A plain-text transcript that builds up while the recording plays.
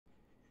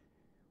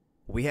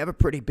we have a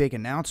pretty big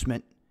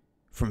announcement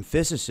from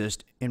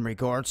physicists in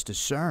regards to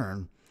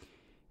CERN.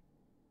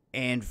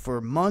 And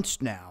for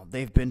months now,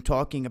 they've been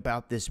talking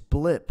about this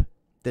blip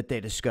that they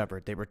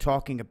discovered. They were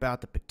talking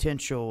about the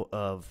potential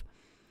of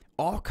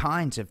all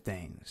kinds of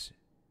things,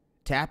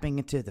 tapping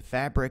into the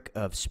fabric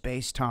of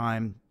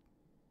space-time,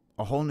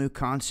 a whole new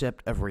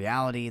concept of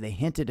reality. They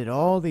hinted at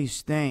all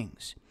these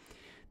things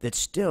that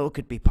still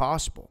could be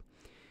possible.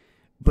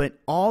 But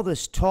all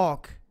this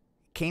talk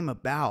came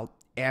about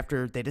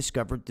after they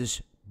discovered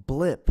this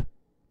blip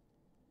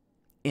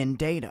in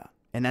data.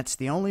 And that's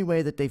the only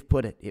way that they've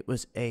put it. It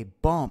was a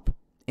bump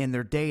in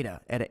their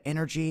data at an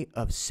energy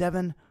of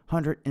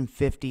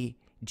 750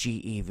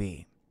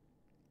 GeV.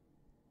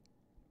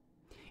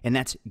 And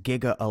that's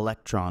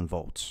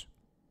gigaelectronvolts.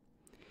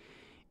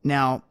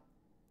 Now,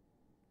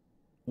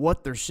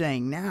 what they're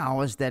saying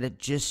now is that it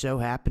just so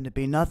happened to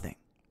be nothing.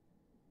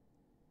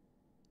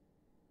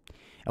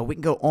 And we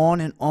can go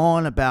on and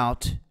on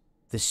about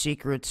the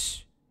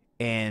secrets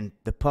and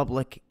the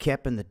public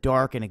kept in the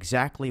dark and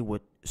exactly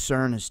what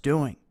CERN is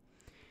doing.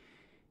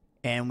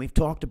 And we've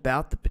talked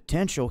about the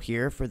potential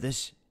here for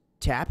this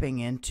tapping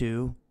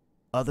into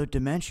other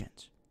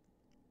dimensions.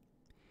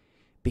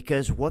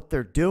 Because what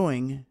they're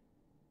doing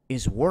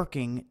is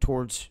working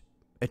towards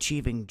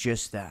achieving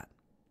just that.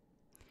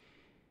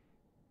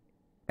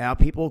 Now,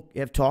 people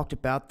have talked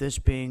about this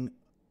being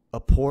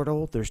a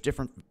portal. There's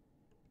different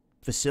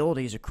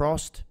facilities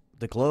across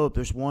the globe.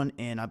 There's one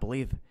in, I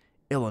believe,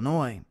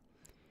 Illinois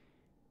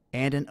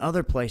and in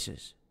other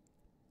places.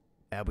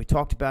 We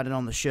talked about it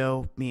on the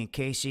show, me and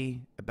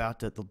Casey, about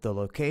the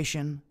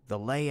location, the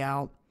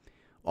layout,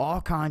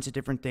 all kinds of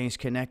different things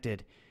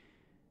connected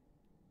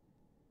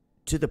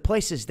to the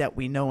places that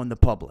we know in the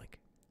public.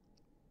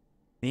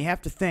 And you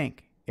have to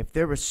think, if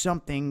there was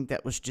something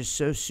that was just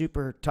so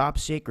super top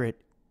secret,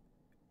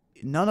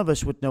 none of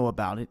us would know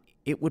about it.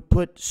 It would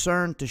put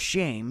CERN to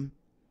shame,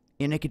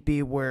 and it could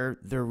be where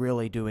they're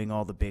really doing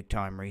all the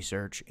big-time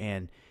research,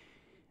 and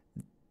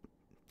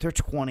they're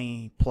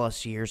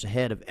 20-plus years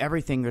ahead of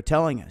everything they're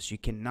telling us. You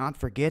cannot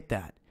forget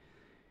that.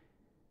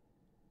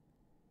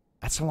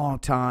 That's a long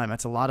time.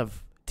 That's a lot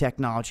of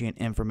technology and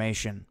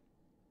information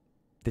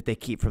that they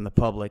keep from the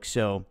public.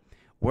 So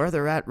where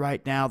they're at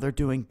right now, they're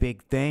doing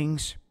big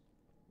things.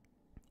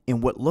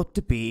 And what looked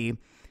to be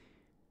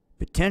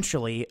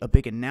potentially a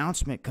big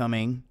announcement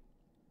coming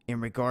in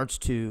regards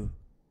to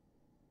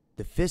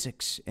the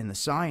physics and the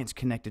science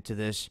connected to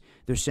this,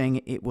 they're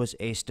saying it was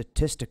a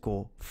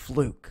statistical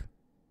fluke.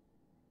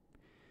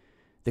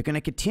 They're going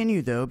to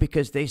continue, though,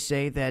 because they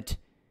say that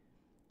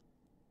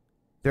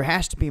there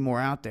has to be more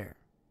out there.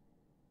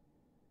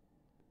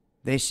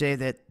 They say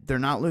that they're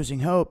not losing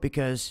hope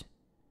because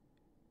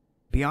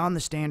beyond the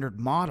standard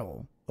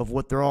model of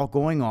what they're all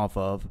going off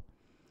of,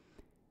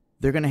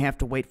 they're going to have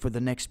to wait for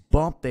the next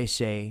bump, they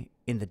say,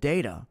 in the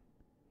data.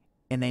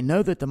 And they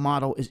know that the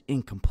model is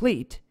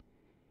incomplete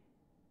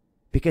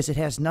because it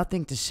has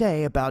nothing to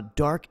say about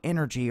dark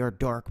energy or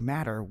dark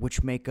matter,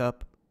 which make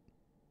up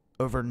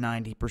over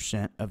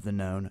 90% of the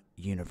known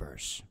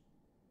universe.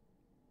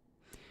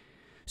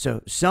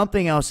 So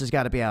something else has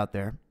got to be out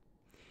there.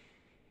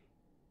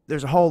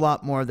 There's a whole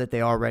lot more that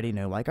they already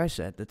know, like I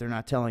said, that they're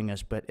not telling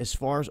us. But as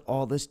far as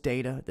all this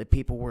data that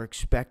people were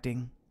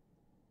expecting,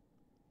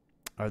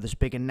 or this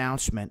big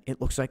announcement,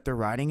 it looks like they're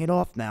writing it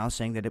off now,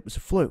 saying that it was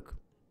a fluke.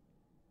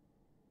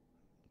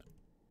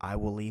 I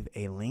will leave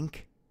a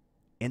link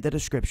in the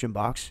description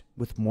box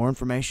with more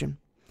information.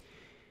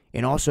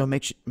 And also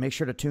make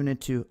sure to tune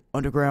into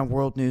Underground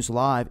World News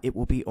Live. It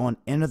will be on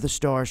End of the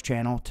Stars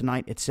channel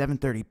tonight at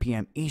 7:30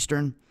 p.m.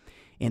 Eastern.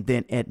 And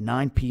then at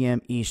 9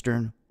 p.m.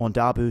 Eastern on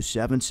Dabu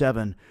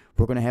 77,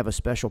 we're going to have a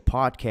special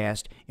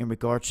podcast in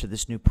regards to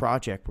this new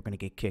project we're going to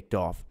get kicked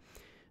off.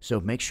 So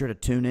make sure to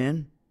tune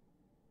in.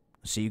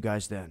 See you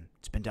guys then.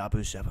 It's been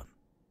Dabu 7.